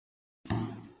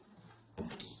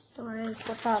Taurus,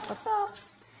 what's up? What's up?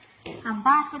 I'm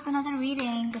back with another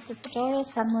reading. This is the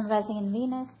Taurus, Sun, Moon, Rising, and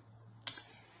Venus.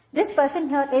 This person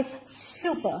here is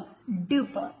super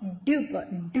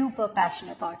duper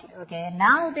passionate about you. Okay,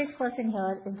 now this person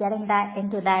here is getting that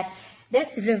into that. They're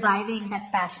reviving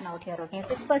that passion out here. Okay,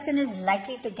 this person is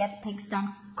likely to get things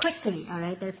done quickly. All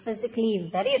right, they're physically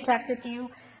very attracted to you,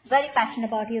 very passionate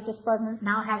about you. This person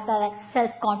now has that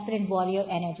self-confident warrior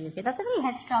energy. Okay, that's a very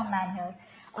headstrong man here,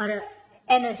 or a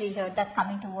energy here that's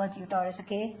coming towards you, Taurus.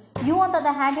 Okay, you on the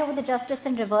other hand here with the Justice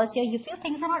in reverse here, you feel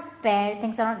things are not fair,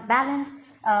 things are not balanced.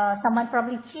 Someone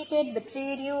probably cheated,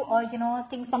 betrayed you, or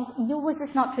you were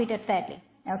just not treated fairly.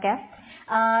 Okay,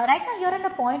 right now you're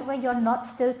at a point where you're not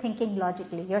still thinking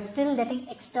logically. You're still letting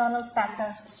external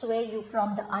factors sway you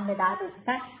from the undeniable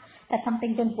facts that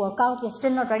something didn't work out. You're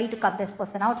still not ready to cut this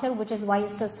person out here, which is why you're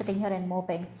still sitting here and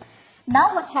moping.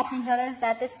 Now what's happening here is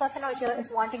that this person out here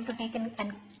is wanting to take in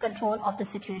control of the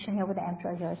situation here with the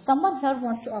Emperor here. Someone here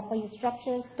wants to offer you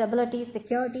structure, stability,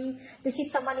 security. This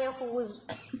is someone here who is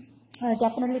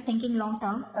definitely thinking long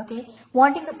term, okay,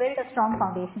 wanting to build a strong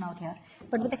foundation out here.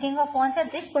 But with the King of Wands here,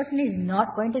 this person is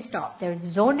not going to stop. They're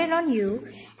zoned in on you,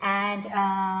 and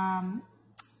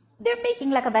they're making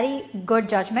like a very good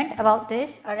judgment about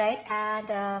this, all right. And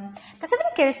that's a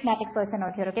very charismatic person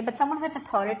out here, okay, but someone with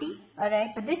authority, all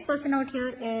right. But this person out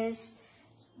here is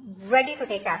ready to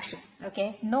take action,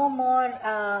 okay. No more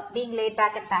being laid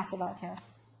back and passive out here.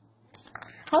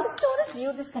 How does Taurus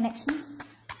view this connection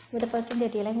with the person they're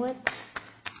dealing with?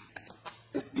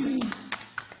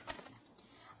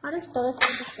 How does Taurus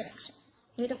view this connection?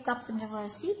 8 of Cups in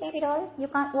reverse. See, baby doll, you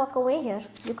can't walk away here.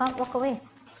 You can't walk away.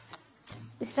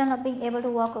 You're still not being able to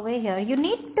walk away here. You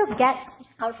need to get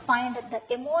or find the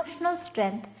emotional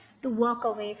strength to walk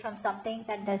away from something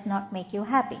that does not make you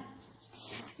happy.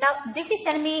 Now, this is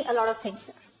telling me a lot of things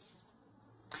here.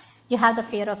 You have the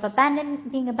fear of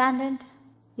being abandoned.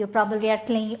 You probably are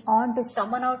clinging on to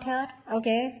someone out here,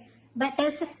 okay? But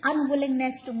there's this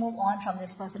unwillingness to move on from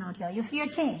this person out here. You fear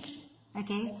change,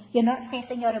 okay? You're not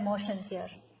facing your emotions here.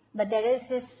 But there is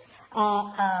this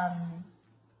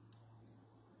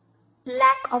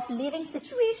lack of leaving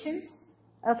situations,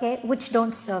 okay, which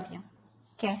don't serve you,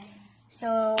 okay?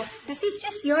 So this is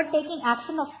just you're taking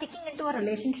action of sticking into a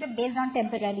relationship based on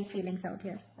temporary feelings out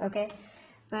here, okay?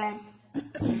 But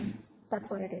that's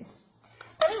what it is.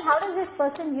 Tell me, how does this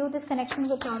person view this connection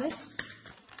with Taurus?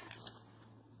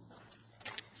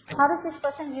 How does this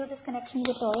person view this connection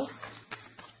with Taurus?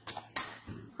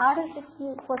 How does this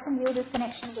person view this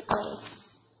connection with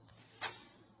Taurus?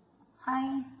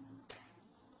 Hi.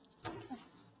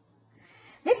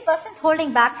 This person is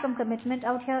holding back from commitment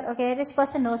out here, okay? This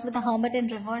person knows with the Hermit in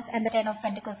reverse and the 10 of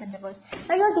Pentacles in reverse.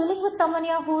 Now you're dealing with someone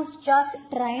here who's just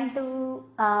trying to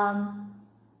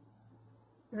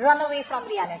run away from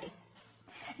reality.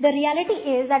 The reality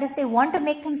is that if they want to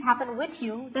make things happen with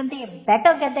you, then they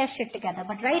better get their shit together.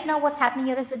 But right now what's happening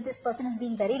here is that this person is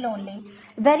being very lonely,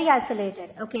 very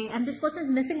isolated, okay? And this person is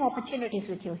missing opportunities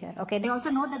with you here, okay? They also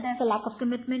know that there's a lack of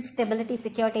commitment, stability,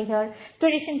 security here.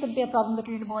 Tradition could be a problem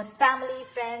between both family,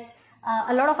 friends,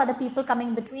 a lot of other people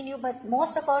coming between you, but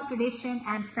most of our tradition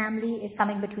and family is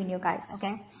coming between you guys,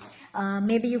 okay?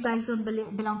 Maybe you guys don't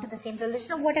belong to the same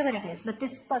religion or whatever it is, but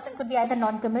this person could be either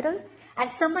non-committal and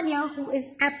someone here who is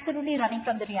absolutely running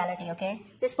from the reality, okay?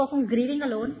 This person is grieving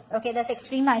alone, okay? There's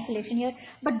extreme isolation here,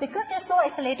 but because they're so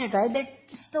isolated, right, they're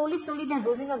slowly they're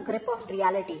losing a grip of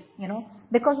reality, you know,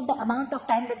 because of the amount of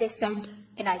time that they spend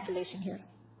in isolation here,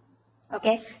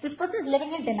 okay? This person is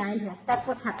living in denial here. That's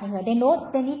what's happening here. They know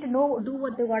they need to do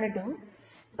what they want to do,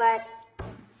 but,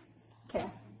 okay.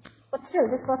 But still,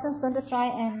 this person is going to try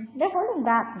and... They're holding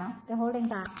back now. They're holding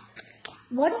back.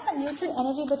 What is the mutual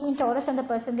energy between Taurus and the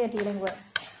person they're dealing with?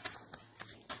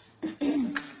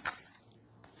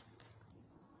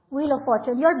 Wheel of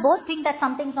Fortune. You both think that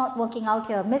something's not working out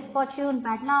here. Misfortune,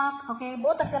 bad luck, okay?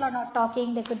 Both of you are not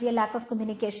talking. There could be a lack of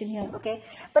communication here, okay?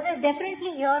 But there's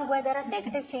definitely here where there are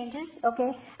negative changes,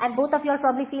 okay? And both of you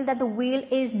probably feel that the wheel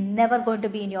is never going to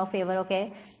be in your favor,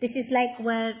 okay? This is like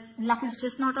where luck is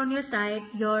just not on your side.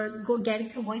 You're going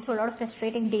through a lot of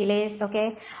frustrating delays,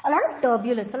 okay? A lot of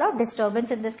turbulence, a lot of disturbance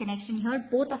in this connection here.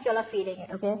 Both of you are feeling it,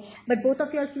 okay? But both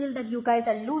of you feel that you guys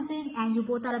are losing and you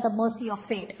both are at the mercy of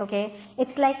fate, okay?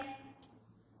 It's like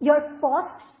you're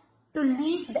forced to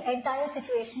leave the entire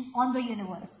situation on the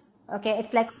universe, okay?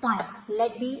 It's like, fine,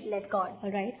 let be, let God,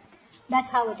 all right? That's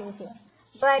how it is here.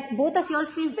 But both of you all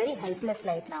feel very helpless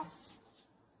right now.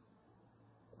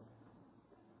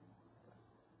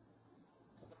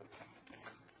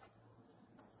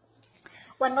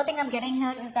 One more thing I'm getting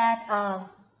here is that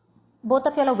both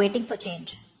of you are waiting for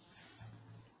change.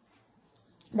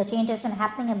 The change isn't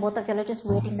happening and both of you are just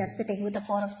waiting there, sitting with the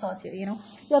Four of Swords here, you know.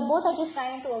 You both are just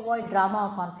trying to avoid drama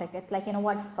or conflict. It's like, you know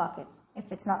what, fuck it. If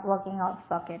it's not working out,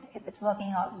 fuck it. If it's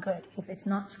working out, good. If it's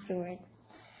not, screw it.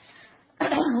 What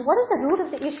is the root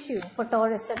of the issue for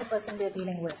Taurus and the person they're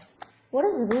dealing with? What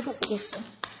is the root of the issue?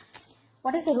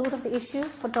 What is the root of the issue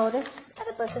for Taurus and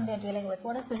the person they're dealing with?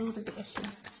 What is the root of the issue?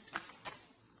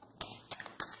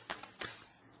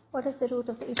 What is the root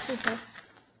of the issue here?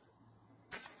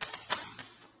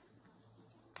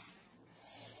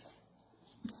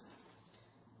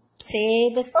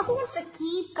 See, this person has to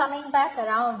keep coming back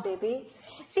around, baby.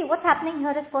 See, what's happening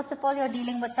here is, first of all, you're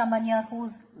dealing with someone here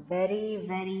who's very,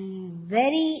 very,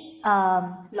 very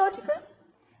logical,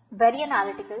 very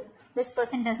analytical. This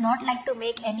person does not like to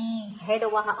make any head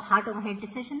over heart over head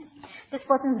decisions. This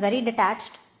person is very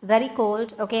detached, very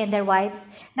cold, okay, in their vibes,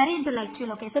 very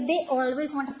intellectual, okay. So they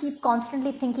always want to keep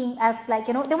constantly thinking as like,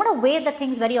 you know, they want to weigh the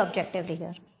things very objectively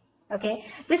here. Okay,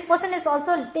 this person is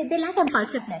also, they lack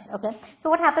impulsiveness, okay. So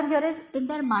what happens here is, in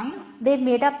their mind, they've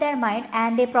made up their mind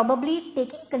and they probably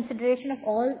taking consideration of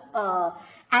all,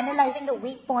 analyzing the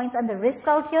weak points and the risk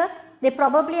out here, they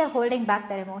probably are holding back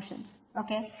their emotions,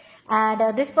 okay.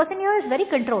 And this person here is very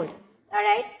controlled,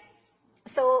 alright.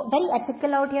 So very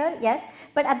ethical out here, yes,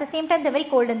 but at the same time they're very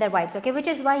cold in their vibes, okay, which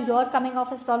is why your coming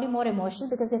off is probably more emotional,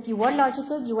 because if you were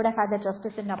logical, you would have had the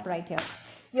justice and upright here.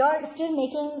 You're still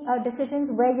making decisions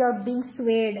where you're being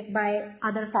swayed by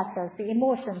other factors, say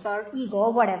emotions or ego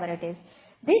or whatever it is.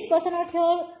 This person out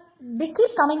here, they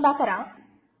keep coming back around,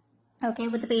 okay,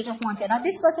 with the Page of Wands here. Now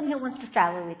this person here wants to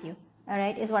travel with you,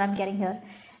 alright, is what I'm getting here.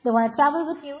 They want to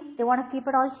travel with you, they want to keep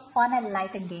it all fun and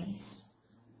light and games.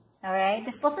 Alright,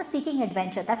 this person is seeking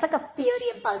adventure. That's like a fiery,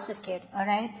 impulsive kid.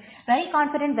 Alright, very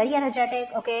confident, very energetic.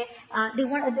 Okay,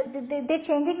 they're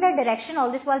changing their direction. All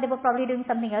this while they were probably doing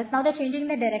something else. Now they're changing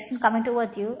their direction, coming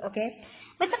towards you. Okay,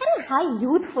 but it's a very high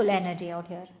youthful energy out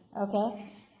here.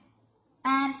 Okay,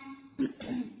 and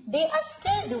they are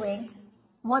still doing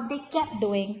what they kept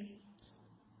doing,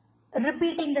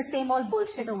 repeating the same old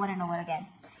bullshit over and over again.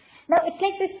 Now it's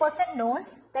like this person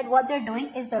knows that what they're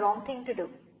doing is the wrong thing to do.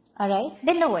 Alright,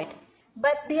 they know it,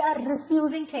 but they are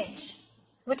refusing change,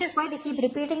 which is why they keep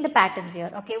repeating the patterns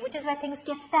here, okay, which is why things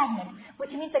get stagnant,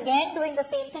 which means again doing the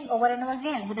same thing over and over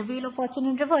again with the Wheel of Fortune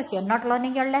in reverse here, not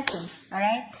learning your lessons,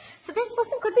 alright. So this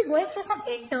person could be going through some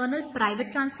internal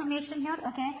private transformation here,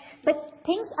 okay, but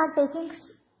things are taking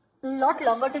a lot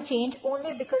longer to change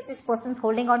only because this person is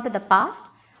holding on to the past,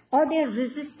 or they are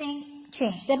resisting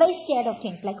change. They're very scared of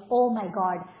change, like, oh my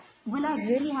god, will I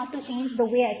really have to change the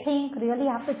way I think? Really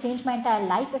have to change my entire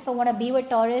life if I want to be with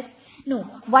Taurus? No.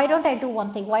 Why don't I do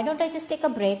one thing? Why don't I just take a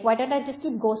break? Why don't I just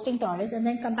keep ghosting Taurus and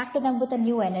then come back to them with a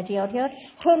new energy out here?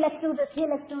 Hey, let's do this. Hey,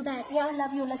 let's do that. Yeah, I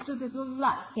love you. Let's do this. Blah, blah,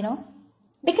 blah. You know?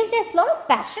 Because there's a lot of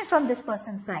passion from this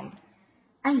person's side.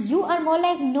 And you are more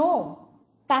like, no.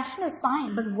 Passion is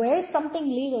fine. But where is something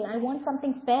legal? I want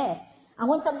something fair. I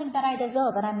want something that I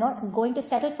deserve, and I'm not going to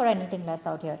settle for anything less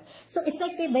out here. So it's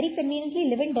like they very conveniently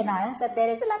live in denial that there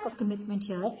is a lack of commitment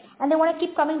here, and they want to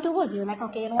keep coming towards you. Like,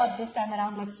 okay, you know what, this time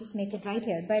around, let's just make it right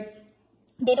here. But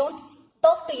they don't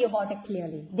talk to you about it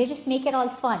clearly. They just make it all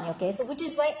fun, okay? So which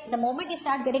is why the moment you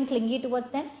start getting clingy towards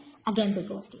them, again they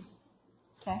ghost you,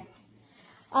 okay?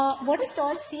 What does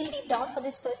Taurus feel deep down for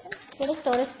this person? What does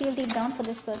Taurus feel deep down for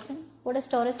this person? What does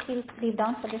Taurus feel deep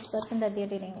down for this person that they're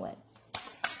dealing with?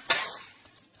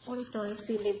 What does Taurus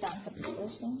feel deep down for this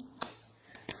person?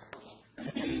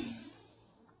 Okay.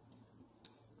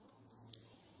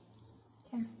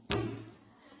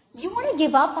 You want to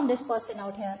give up on this person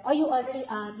out here, or you already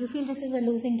are. You feel this is a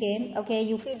losing game, okay?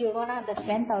 You feel you don't have the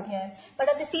strength out here. But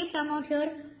at the same time out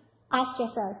here, ask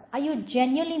yourself, are you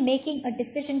genuinely making a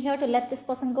decision here to let this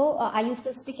person go, or are you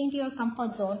still sticking to your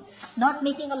comfort zone, not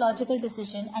making a logical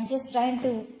decision and just trying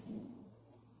to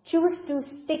choose to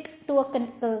stick to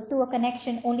a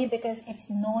connection only because it's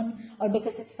known or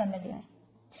because it's familiar?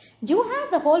 You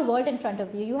have the whole world in front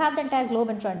of you. You have the entire globe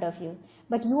in front of you.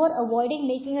 But you are avoiding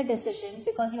making a decision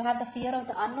because you have the fear of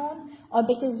the unknown, or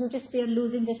because you just fear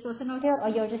losing this person out here, or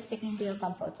you're just sticking to your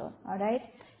comfort zone. Alright?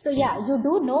 So yeah, you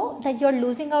do know that you're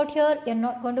losing out here. You're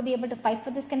not going to be able to fight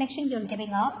for this connection. You're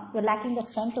giving up. You're lacking the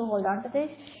strength to hold on to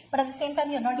this. But at the same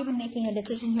time, you're not even making a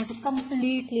decision here to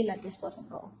completely let this person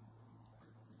go.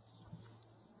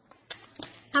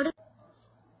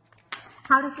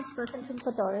 How does this person feel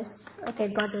for Taurus? Okay,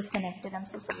 it got disconnected. I'm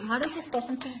so sorry. How does this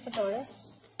person feel for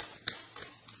Taurus?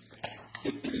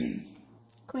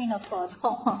 Queen of Swords.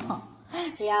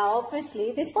 Yeah,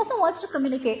 obviously. This person wants to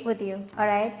communicate with you.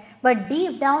 Alright? But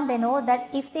deep down, they know that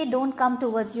if they don't come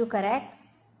towards you, correct,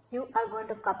 you are going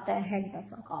to cut their head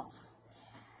the fuck off.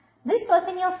 This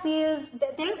person here feels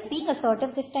they're being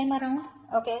assertive this time around,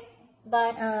 okay?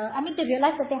 But, I mean, they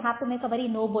realize that they have to make a very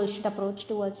no bullshit approach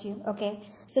towards you, okay?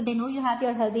 So they know you have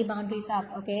your healthy boundaries up,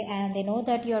 okay? And they know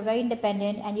that you're very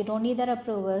independent and you don't need their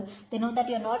approval. They know that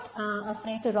you're not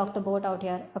afraid to rock the boat out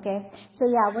here, okay? So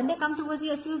yeah, when they come towards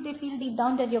you, they feel deep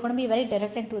down that you're going to be very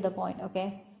direct and to the point,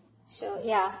 okay? So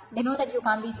yeah, they know that you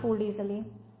can't be fooled easily.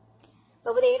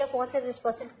 But with the Eight of Wands, this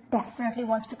person definitely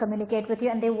wants to communicate with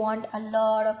you and they want a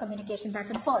lot of communication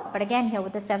back and forth. But again, here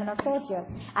with the Seven of Swords here,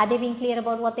 are they being clear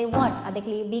about what they want? Are they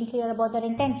being clear about their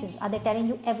intentions? Are they telling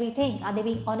you everything? Are they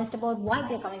being honest about why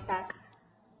they're coming back?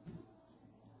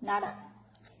 Nada.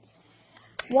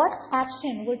 What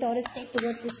action will Taurus take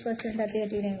towards this person that they're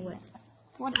dealing with?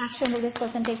 What action will this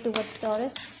person take towards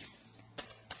Taurus?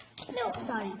 No,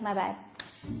 sorry, my bad.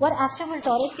 What action will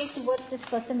Taurus take towards this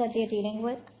person that they're dealing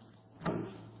with?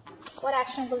 What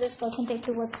action will this person take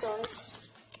towards Taurus?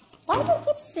 Why do you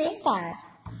keep saying that?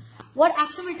 What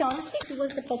action will Taurus take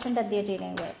towards the person that they're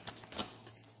dealing with?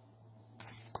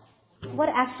 What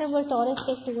action will Taurus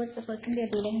take towards the person they're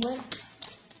dealing with?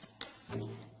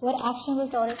 What action will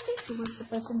Taurus take towards the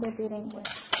person they're dealing with?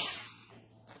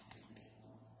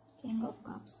 King of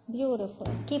Cups. Beautiful.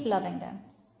 Keep loving them.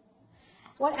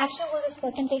 What action will this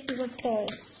person take towards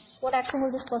Taurus? What action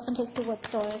will this person take towards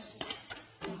Taurus?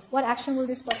 What action will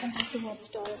this person take towards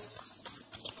Taurus?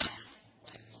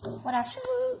 What action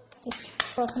will this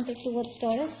person take towards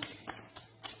Taurus?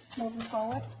 Moving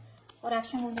forward. What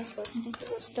action will this person take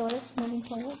towards Taurus? Moving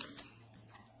forward.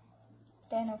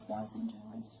 10 of Wands and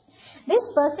Taurus. This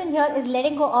person here is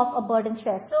letting go of a burden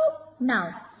stress. So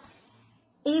now,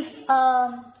 if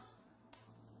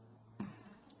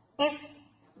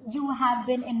you have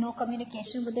been in no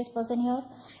communication with this person here,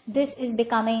 this is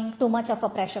becoming too much of a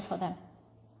pressure for them.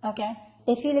 Okay,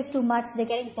 they feel it's too much, they're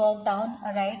getting bogged down,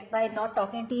 alright, by not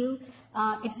talking to you.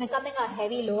 It's becoming a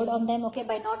heavy load on them, okay,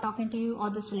 by not talking to you, or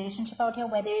this relationship out here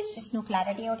where there is just no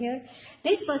clarity out here.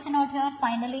 This person out here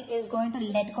finally is going to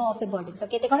let go of the burdens,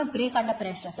 okay, they're going to break under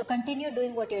pressure. So continue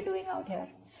doing what you're doing out here.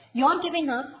 You're giving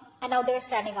up and now they're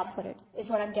standing up for it, is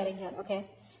what I'm getting here, okay.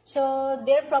 So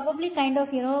they're probably kind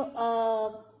of, you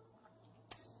know,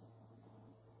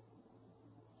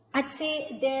 I'd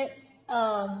say they're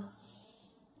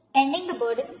ending the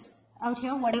burdens out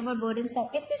here, whatever burdens that,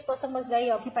 if this person was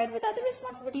very occupied with other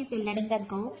responsibilities, they're letting that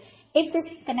go. If this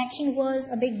connection was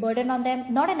a big burden on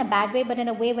them, not in a bad way, but in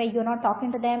a way where you're not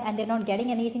talking to them and they're not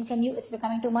getting anything from you, it's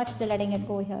becoming too much, they're letting it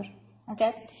go here,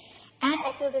 okay. And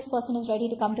I feel this person is ready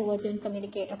to come towards you and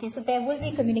communicate, okay. So there will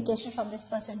be communication from this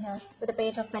person here with the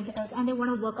Page of Pentacles, and they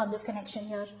want to work on this connection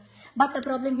here. But the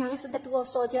problem here is with the Two of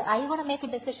Swords here, are you going to make a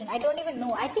decision? I don't even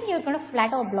know. I think you're going to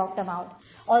flat out block them out.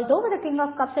 Although with the King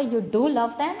of Cups here, you do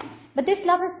love them, but this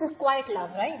love is the quiet love,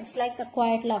 right? It's like the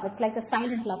quiet love. It's like the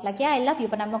silent love. Like, yeah, I love you,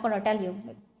 but I'm not going to tell you,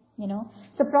 you know.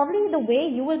 So probably the way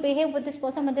you will behave with this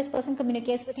person when this person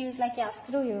communicates with you is like, yeah,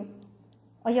 screw you.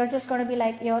 Or you're just going to be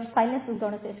like, your silence is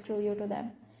going to say screw you to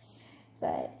them.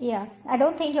 But yeah, I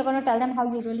don't think you're going to tell them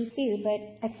how you really feel,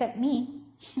 but except me.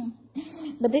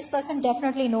 But this person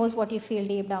definitely knows what you feel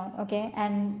deep down, okay?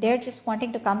 And they're just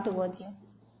wanting to come towards you.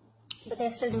 But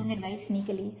they're still doing it very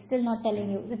sneakily, still not telling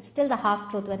you. It's still the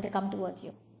half-truth when they come towards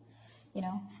you, you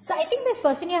know. So I think this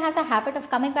person here has a habit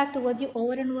of coming back towards you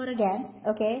over and over again,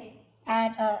 okay?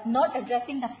 And not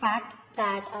addressing the fact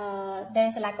that there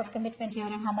is a lack of commitment here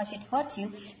and how much it hurts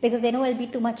you, because they know it'll be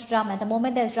too much drama. The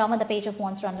moment there's drama, the Page of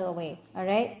Wands runs away,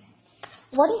 alright?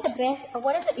 What is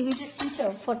the immediate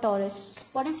future for Taurus?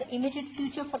 What is the immediate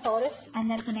future for Taurus and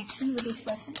their connection with this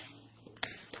person?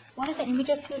 What is the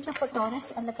immediate future for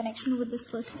Taurus and the connection with this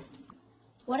person?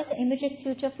 What is the immediate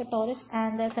future for Taurus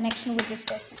and their connection with this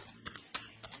person?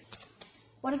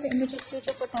 What is the immediate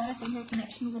future for Taurus and their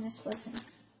connection with this person?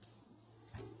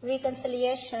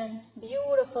 Reconciliation.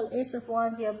 Beautiful. Ace of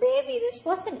Wands here. Baby, this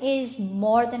person is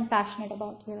more than passionate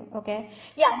about you, okay?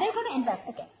 Yeah, they're going to invest,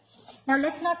 okay. Now,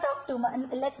 let's not talk too much.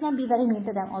 Let's not be very mean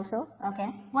to them also, okay?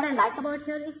 What I like about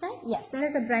here is that, yes, there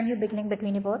is a brand new beginning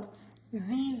between you both.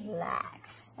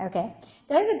 Relax, okay?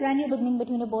 There is a brand new beginning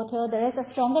between you both here. There is a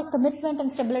stronger commitment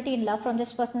and stability in love from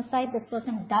this person's side. This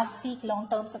person does seek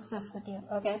long-term success with you,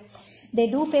 okay? They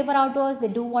do favor outdoors. They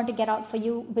do want to get out with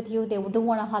you. They do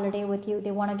want a holiday with you.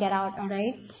 They want to get out, all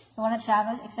right? They want to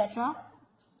travel, etc.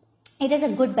 It is a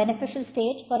good beneficial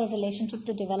stage for a relationship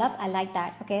to develop. I like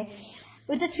that, okay?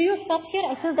 With the Three of Cups here,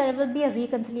 I feel there will be a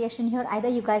reconciliation here. Either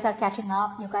you guys are catching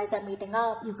up, you guys are meeting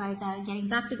up, you guys are getting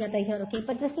back together here, okay?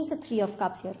 But this is the Three of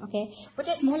Cups here, okay? Which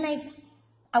is more like,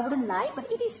 I wouldn't lie, but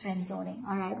it is friend zoning,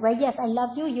 alright? Where yes, I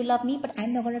love you, you love me, but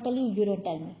I'm not going to tell you, you don't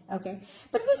tell me, okay?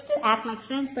 But we'll still act like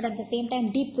friends, but at the same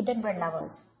time, deep within, we're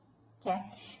lovers, Okay,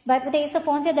 but with the Ace of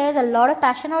Wands here, there is a lot of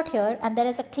passion out here, and there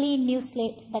is a clean new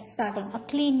slate that's starting, a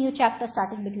clean new chapter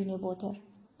starting between you both here.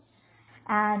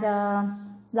 And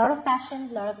lot of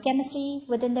passion, lot of chemistry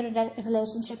within the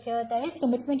relationship here. There is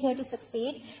commitment here to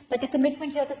succeed, but the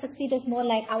commitment here to succeed is more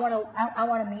like, I want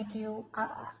to meet you.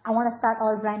 I want to start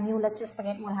all brand new. Let's just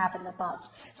forget what happened in the past.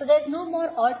 So there's no more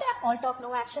all talk,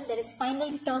 no action. There is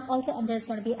finally talk also, and there's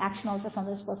going to be action also from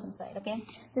this person's side. Okay,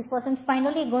 this person's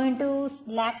finally going to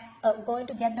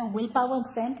get the willpower and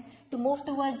strength to move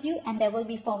towards you, and there will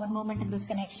be forward movement in this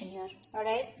connection here. All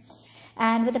right.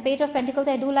 And with the Page of Pentacles,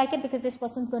 I do like it because this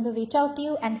person's going to reach out to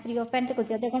you, and Three of Pentacles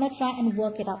here, they're going to try and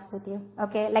work it out with you.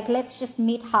 Okay, like let's just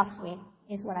meet halfway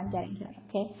is what I'm getting here.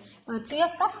 Okay, Three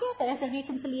of Cups here, there is a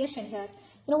reconciliation here.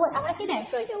 You know what? I want to see the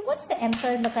Emperor here. What's the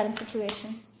Emperor in the current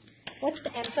situation? What's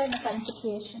the Emperor in the current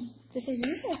situation? This is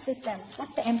you or system?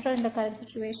 What's the Emperor in the current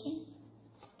situation?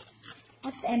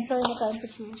 What's the Emperor in the current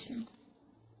situation?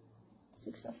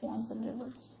 Six of Wands in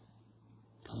reverse.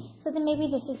 So then maybe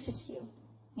this is just you.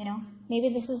 You know, maybe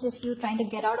this is just you trying to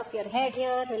get out of your head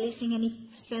here, releasing any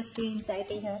stress-free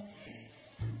anxiety here.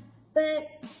 But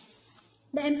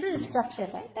the Emperor is structure,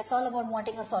 right? That's all about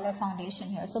wanting a solid foundation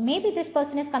here. So maybe this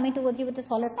person is coming towards you with a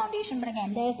solid foundation, but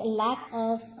again, there's a lack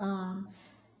of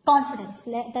confidence.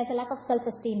 There's a lack of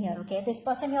self-esteem here, okay? This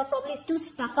person here probably is too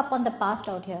stuck up on the past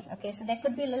out here, okay? So there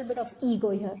could be a little bit of ego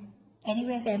here.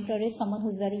 Anyways, the Emperor is someone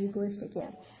who's very egoistic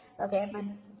here, okay? But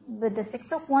with the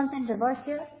Six of Wands in reverse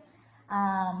here,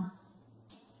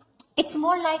 it's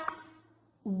more like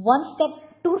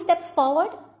two steps forward.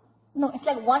 No, it's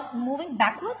like one moving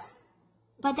backwards,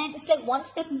 but then it's like one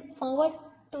step forward,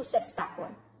 two steps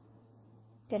backward.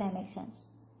 Did I make sense?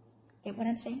 Get what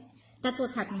I'm saying? That's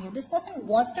what's happening here. This person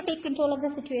wants to take control of the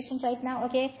situation right now,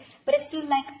 okay? But it's still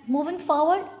like moving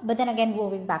forward, but then again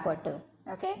moving backward too.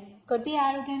 Okay, could be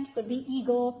arrogant, could be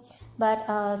ego, but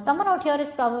someone out here is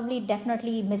probably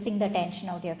definitely missing the attention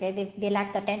out here. Okay, they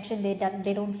lack the attention. They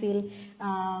don't feel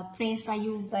praised by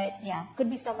you. But yeah, could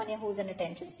be someone here who's an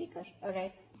attention seeker. All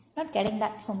right, not getting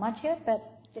that so much here,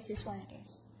 but this is what it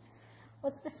is.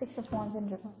 What's the Six of Wands in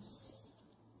reverse?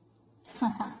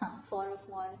 Four of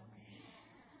Wands.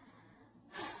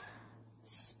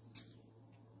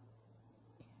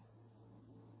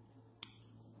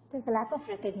 There's a lack of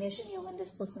recognition here when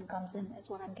this person comes in, is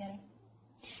what I'm getting.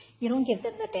 You don't give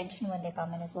them the attention when they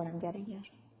come in, is what I'm getting here.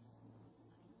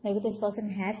 Maybe this person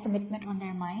has commitment on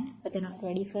their mind, but they're not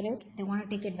ready for it. They want to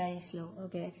take it very slow.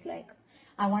 Okay, it's like,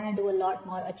 I want to do a lot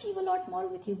more, achieve a lot more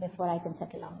with you before I can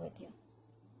settle down with you.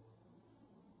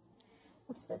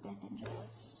 What's the Death in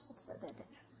reverse? What's the Death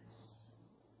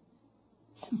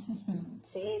in reverse?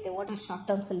 See, they want a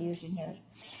short-term solution here.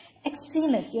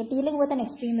 Extremist, you're dealing with an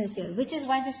extremist here, which is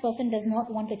why this person does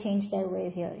not want to change their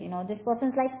ways here. You know, this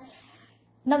person's like,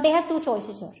 now they have two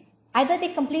choices here. Either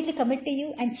they completely commit to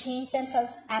you and change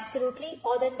themselves absolutely,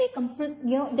 or then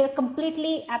they're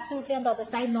completely, absolutely on the other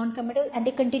side, non-committal, and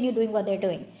they continue doing what they're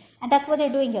doing. And that's what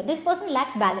they're doing here. This person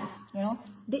lacks balance, you know.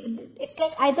 It's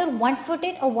like either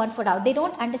one-footed or one foot out. They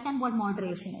don't understand what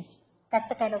moderation is. That's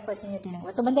the kind of person you're dealing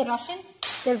with. So when they're Russian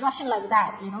like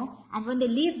that, you know. And when they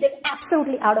leave, they're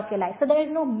absolutely out of your life. So there is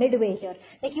no midway here.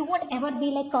 Like you won't ever be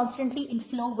like constantly in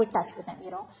flow with touch with them, you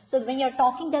know. So when you're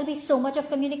talking, there'll be so much of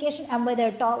communication. And when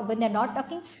they're not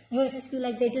talking, you'll just feel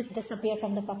like they just disappear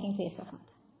from the fucking face of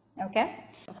earth. Okay?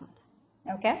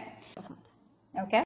 Okay? Okay?